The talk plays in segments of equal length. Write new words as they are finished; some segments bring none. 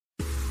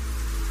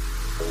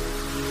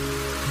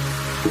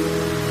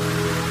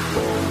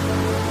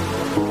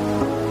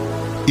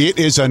It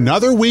is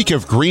another week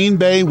of Green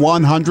Bay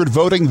 100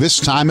 voting, this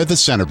time at the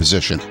center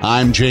position.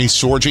 I'm Jay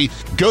Sorgi.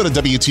 Go to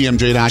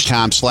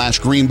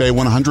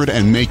WTMJ.com/GreenBay100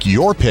 and make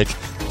your pick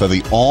for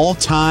the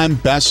all-time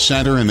best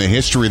center in the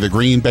history of the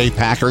Green Bay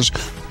Packers.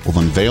 We'll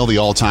unveil the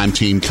all-time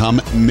team come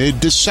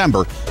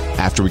mid-December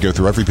after we go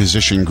through every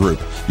position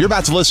group. You're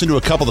about to listen to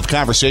a couple of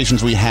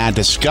conversations we had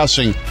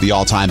discussing the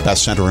all-time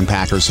best center in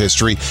Packers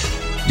history.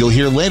 You'll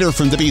hear later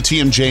from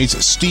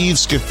WTMJ's Steve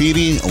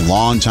Scaffidi, a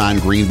longtime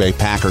Green Bay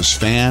Packers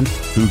fan,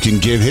 who can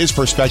give his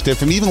perspective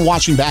from even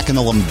watching back in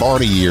the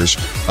Lombardi years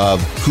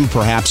of who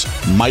perhaps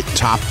might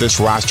top this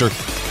roster.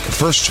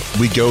 First,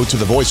 we go to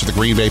the voice of the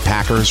Green Bay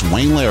Packers,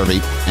 Wayne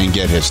Larrivee, and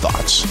get his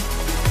thoughts.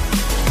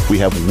 We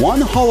have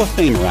one Hall of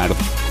Famer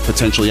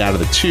potentially out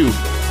of the two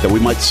that we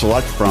might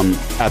select from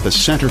at the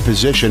center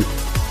position,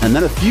 and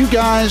then a few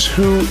guys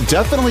who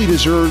definitely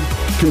deserve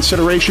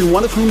consideration,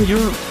 one of whom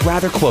you're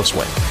rather close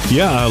with.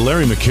 Yeah,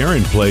 Larry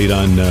McCarron played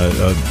on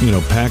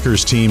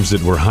Packers teams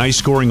that were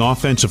high-scoring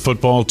offensive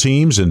football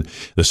teams in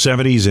the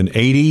 70s and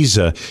 80s.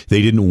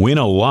 They didn't win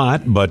a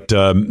lot, but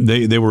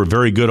they were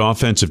very good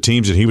offensive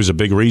teams, and he was a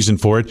big reason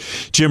for it.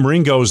 Jim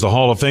Ringo is the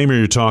Hall of Famer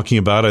you're talking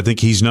about. I think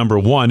he's number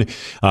one.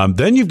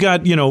 Then you've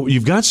got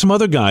some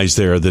other guys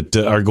there that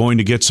are going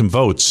to get some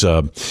votes.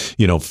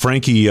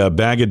 Frankie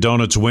Bag of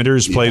Donuts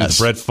Winters played with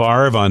Brett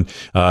Favre on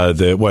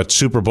the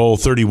Super Bowl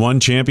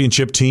 31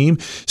 championship team.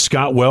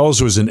 Scott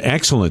Wells was an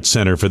excellent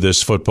center for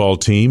this football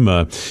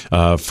team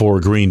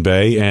for Green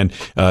Bay, and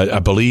I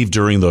believe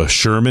during the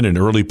Sherman and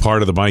early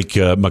part of the Mike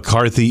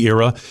McCarthy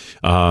era.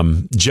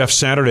 Jeff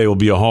Saturday will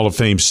be a Hall of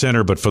Fame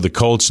center, but for the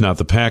Colts, not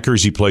the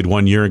Packers. He played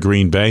 1 year in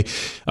Green Bay.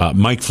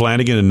 Mike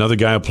Flanagan, another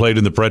guy who played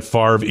in the Brett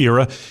Favre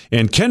era,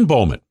 and Ken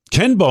Bowman.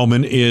 Ken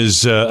Bowman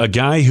is a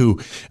guy who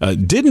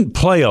didn't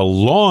play a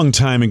long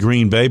time in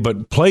Green Bay,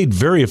 but played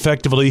very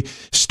effectively,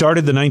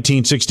 started the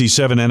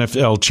 1967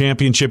 NFL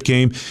championship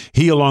game.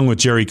 He, along with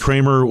Jerry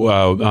Kramer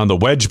on the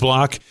wedge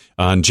block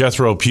on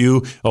Jethro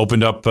Pugh,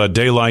 opened up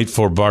daylight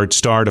for Bart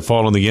Starr to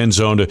fall in the end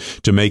zone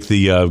to make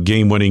the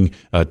game-winning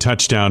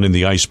touchdown in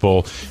the Ice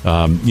Bowl.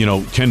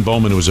 Ken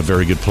Bowman was a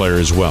very good player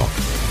as well.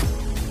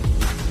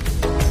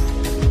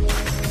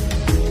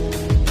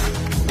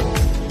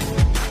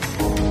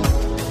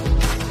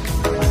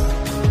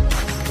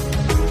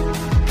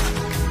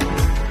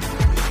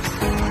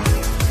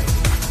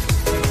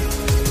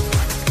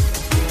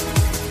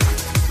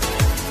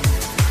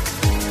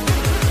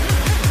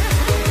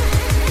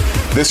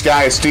 This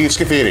guy is Steve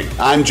Scaffidi.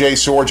 I'm Jay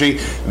Sorgi.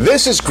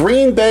 This is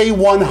Green Bay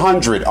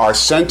 100, our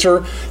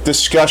center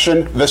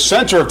discussion, the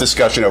center of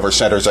discussion over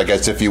centers, I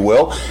guess, if you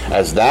will,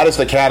 as that is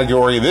the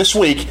category this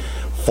week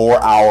for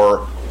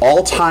our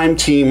all-time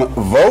team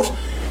vote.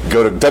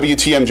 Go to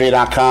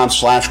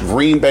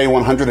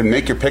WTMJ.com/GreenBay100 and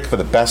make your pick for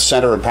the best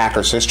center in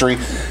Packers history.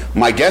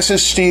 My guess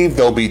is, Steve,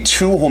 there'll be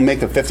two who'll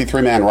make the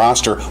 53-man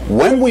roster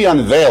when we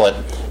unveil it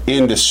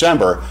in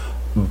December.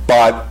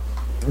 But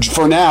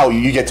for now,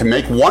 you get to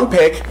make one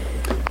pick.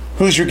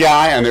 Who's your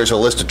guy? And there's a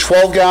list of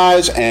 12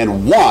 guys,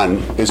 and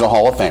one is a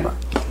Hall of Famer.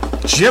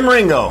 Jim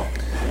Ringo.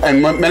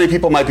 And many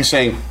people might be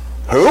saying,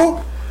 who?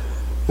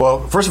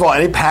 Well, first of all,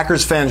 any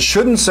Packers fan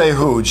shouldn't say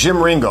who.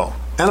 Jim Ringo,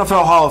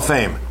 NFL Hall of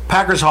Fame,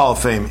 Packers Hall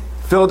of Fame,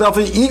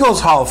 Philadelphia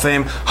Eagles Hall of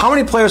Fame. How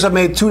many players have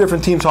made two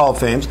different teams Hall of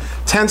Fames?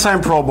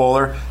 10-time Pro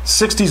Bowler,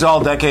 60s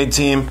All-Decade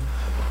team,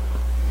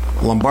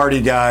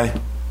 Lombardi guy.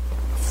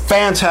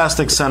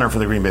 Fantastic center for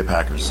the Green Bay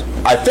Packers.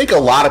 I think a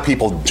lot of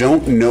people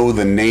don't know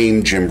the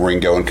name Jim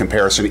Ringo in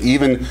comparison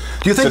even do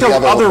you think to the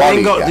other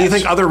Ringo guys. Do you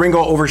think other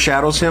Ringo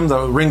overshadows him,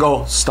 the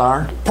Ringo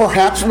star?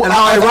 Perhaps. And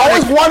I've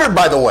always wondered,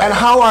 by the way. And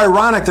how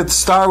ironic that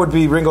Star would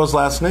be Ringo's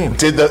last name.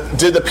 Did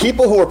the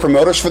people who were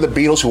promoters for the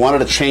Beatles who wanted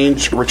to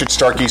change Richard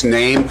Starkey's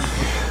name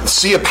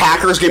see a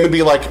Packers game and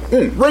be like,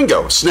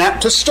 Ringo,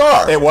 snap to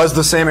Star? It was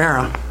the same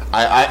era.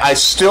 I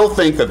still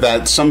think that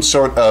that's some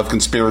sort of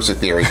conspiracy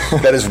theory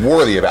that is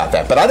worthy about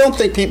that. But I don't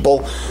think people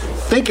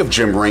think of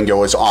Jim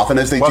Ringo as often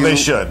as they do. Well, they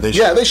should.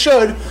 Yeah, they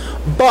should.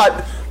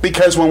 But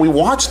because when we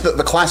watch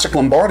the classic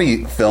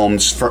Lombardi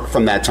films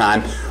from that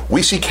time,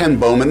 we see Ken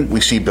Bowman,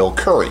 we see Bill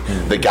Curry,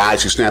 the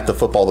guys who snapped the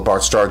football to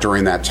Bart Starr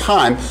during that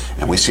time,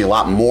 and we see a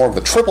lot more of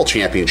the triple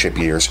championship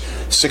years,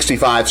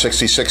 65,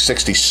 66,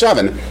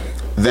 67,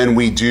 than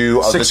we do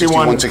of the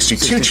 61,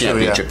 62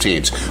 championship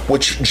teams,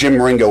 which Jim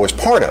Ringo was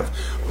part of.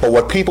 But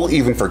what people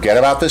even forget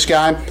about this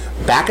guy,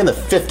 back in the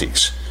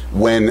 50s,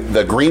 when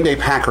the Green Bay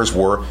Packers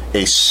were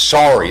a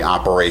sorry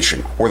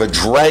operation, were the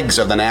dregs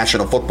of the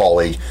National Football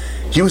League,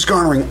 he was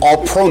garnering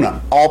all pro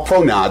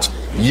nods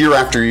year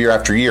after year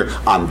after year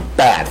on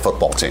bad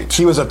football teams.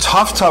 He was a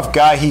tough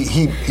guy.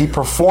 He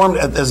performed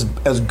as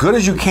good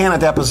as you can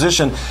at that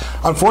position.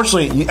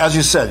 Unfortunately, as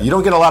you said, you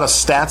don't get a lot of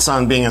stats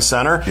on being a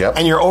center,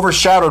 and you're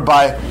overshadowed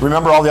by,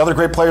 remember all the other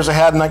great players they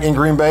had in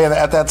Green Bay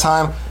at that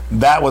time?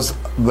 That was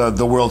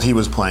the world he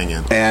was playing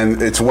in. And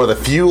it's one of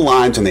the few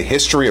lines in the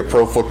history of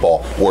pro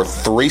football where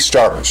three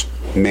starters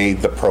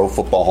made the Pro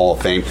Football Hall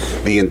of Fame,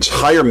 the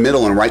entire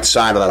middle and right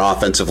side of that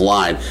offensive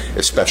line,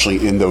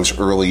 especially in those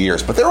early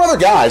years. But there are other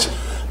guys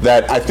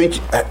that I think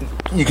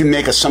you can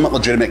make a somewhat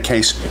legitimate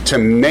case to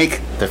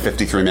make the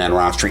 53-man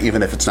roster,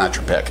 even if it's not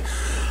your pick.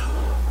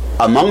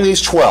 Among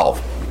these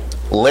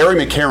 12, Larry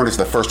McCarron is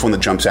the first one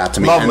that jumps out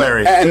to me. Love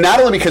Larry. And not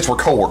only because we're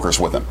co-workers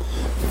with him.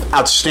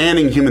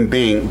 Outstanding human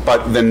being,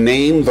 but the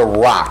name The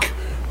Rock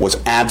was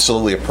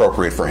absolutely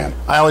appropriate for him.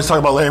 I always talk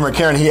about Larry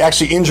McCarron. He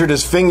actually injured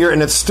his finger,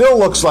 and it still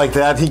looks like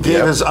that. He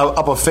gave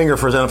up a finger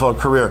for his NFL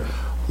career.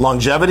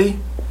 Longevity,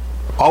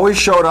 always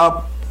showed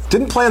up,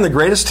 didn't play on the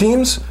greatest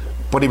teams,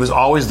 but he was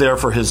always there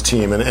for his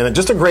team. And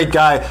just a great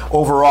guy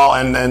overall,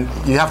 and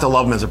you have to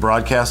love him as a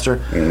broadcaster.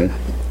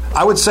 Mm-hmm.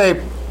 I would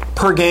say,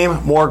 per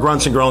game, more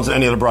grunts and groans than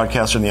any other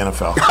broadcaster in the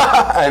NFL.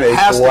 And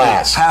a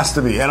blast. Has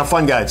to be. And a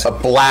fun guy, too. A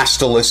blast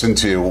to listen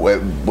to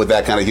with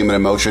that kind of human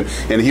emotion.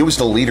 And he was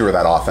the leader of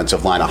that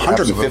offensive line.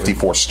 154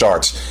 Absolutely.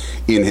 Starts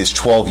in his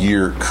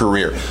 12-year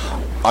career.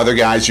 Other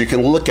guys you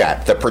can look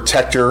at. The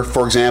protector,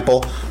 for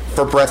example,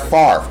 for Brett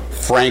Favre,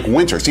 Frank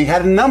Winters. He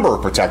had a number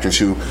of protectors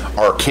who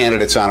are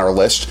candidates on our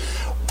list.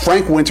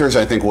 Frank Winters,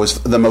 I think,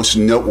 was the most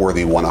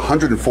noteworthy one.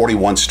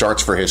 141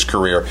 starts for his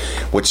career,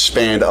 which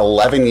spanned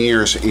 11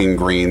 years in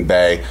Green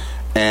Bay.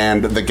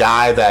 And the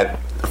guy that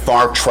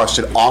Favre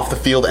trusted off the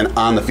field and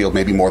on the field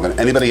maybe more than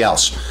anybody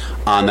else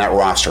on that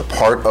roster.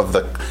 Part of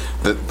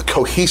the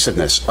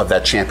cohesiveness of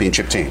that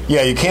championship team.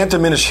 Yeah, you can't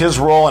diminish his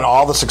role and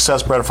all the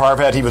success Brett Favre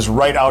had. He was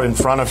right out in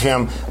front of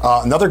him.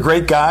 Another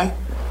great guy.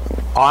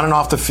 On and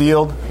off the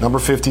field, number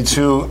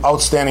 52,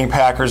 outstanding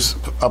Packers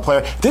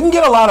player. Didn't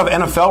get a lot of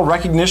NFL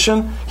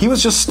recognition. He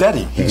was just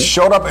steady. He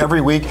showed up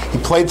every week. He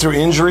played through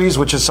injuries,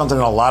 which is something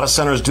that a lot of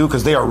centers do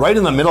because they are right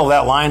in the middle of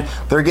that line.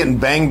 They're getting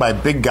banged by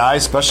big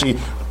guys, especially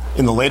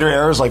in the later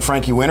eras like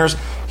Frankie Winters.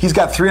 He's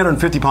got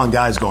 350-pound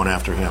guys going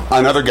after him.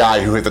 Another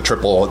guy who hit the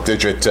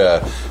triple-digit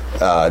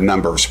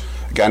numbers.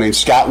 A guy named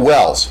Scott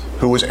Wells,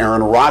 who was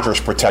Aaron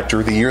Rodgers'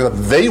 protector the year that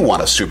they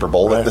won a Super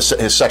Bowl, right.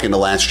 His second to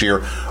last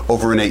year,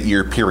 over an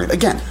 8-year period.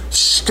 Again,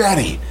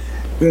 steady.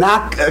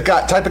 Not a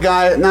type of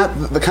guy,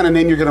 not the kind of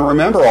name you're going to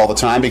remember all the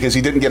time because he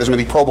didn't get as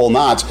many Pro Bowl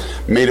nods.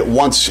 Made it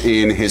once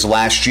in his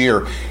last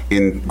year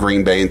in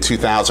Green Bay in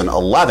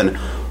 2011.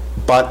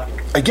 But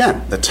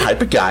again, the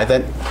type of guy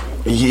that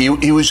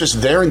he was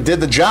just there and did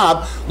the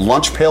job,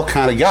 lunch pail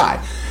kind of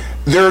guy.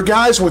 There are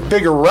guys with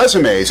bigger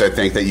resumes, I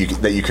think, that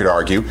you could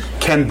argue.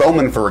 Ken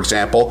Bowman, for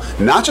example,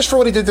 not just for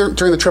what he did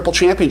during the triple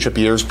championship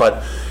years,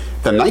 but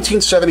the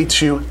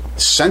 1972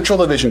 Central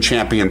Division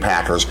champion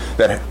Packers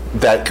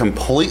that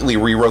completely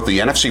rewrote the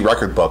NFC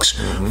record books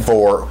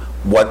for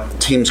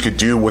what teams could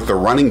do with the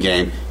running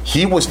game.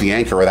 He was the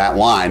anchor of that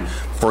line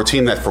for a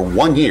team that for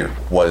 1 year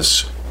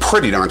was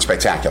pretty darn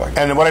spectacular.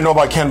 And what I know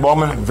about Ken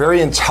Bowman,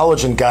 very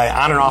intelligent guy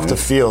on and off the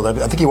field. I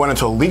think he went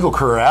into a legal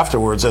career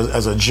afterwards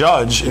as a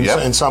judge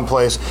in some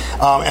place.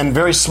 And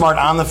very smart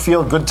on the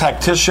field, good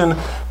tactician,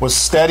 was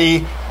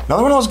steady.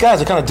 Another one of those guys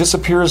that kind of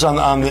disappears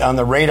on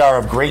the radar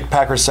of great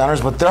Packers centers,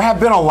 but there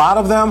have been a lot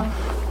of them.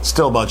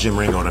 Still about Jim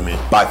Ringo to me.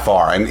 By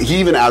far. And he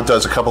even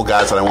outdoes a couple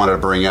guys that I wanted to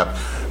bring up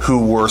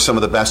who were some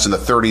of the best in the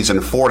 30s and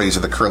 40s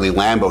of the Curly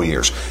Lambeau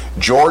years.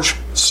 George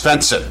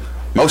Svensson.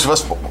 Most of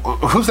us,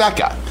 who's that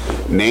guy?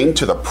 Named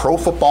to the Pro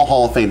Football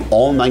Hall of Fame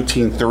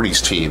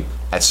All-1930s team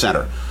at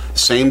center.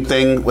 Same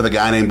thing with a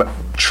guy named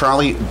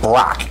Charlie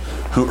Brock,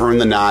 who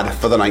earned the nod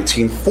for the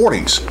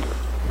 1940s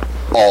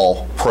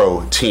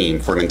All-Pro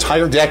team for an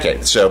entire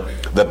decade. So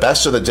the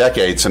best of the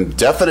decade, some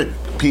definite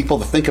people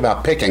to think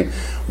about picking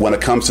when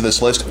it comes to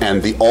this list.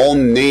 And the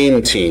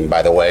all-name team,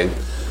 by the way,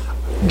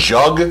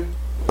 Jug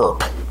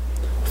Earp.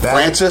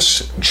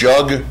 Francis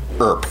Jug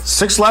Earp.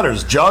 6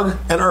 letters, Jug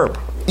and Earp.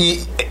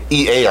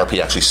 EARP,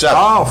 actually 7.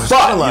 Oh,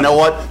 but you know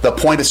what? The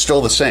point is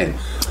still the same.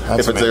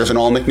 If there's an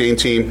all-nickname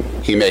team,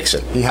 he makes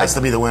it. He has to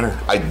be the winner.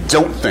 I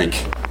don't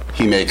think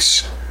he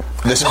makes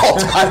this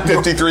all-time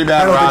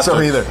 53-man roster,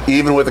 think so either.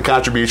 Even with the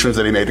contributions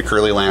that he made to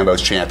Curly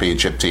Lambeau's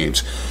championship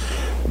teams.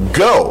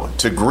 Go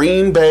to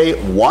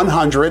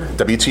GreenBay100,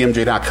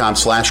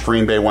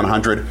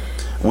 WTMJ.com/GreenBay100.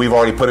 We've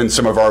already put in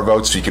some of our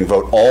votes, so you can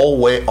vote all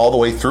the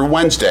way through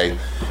Wednesday,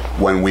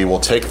 when we will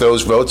take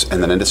those votes,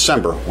 and then in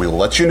December, we will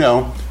let you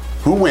know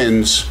who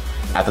wins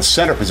at the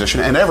center position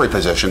and every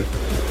position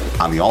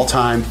on the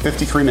all-time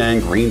 53-man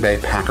Green Bay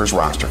Packers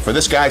roster. For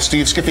this guy,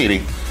 Steve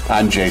Scaffidi,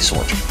 I'm Jay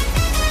Sorgi.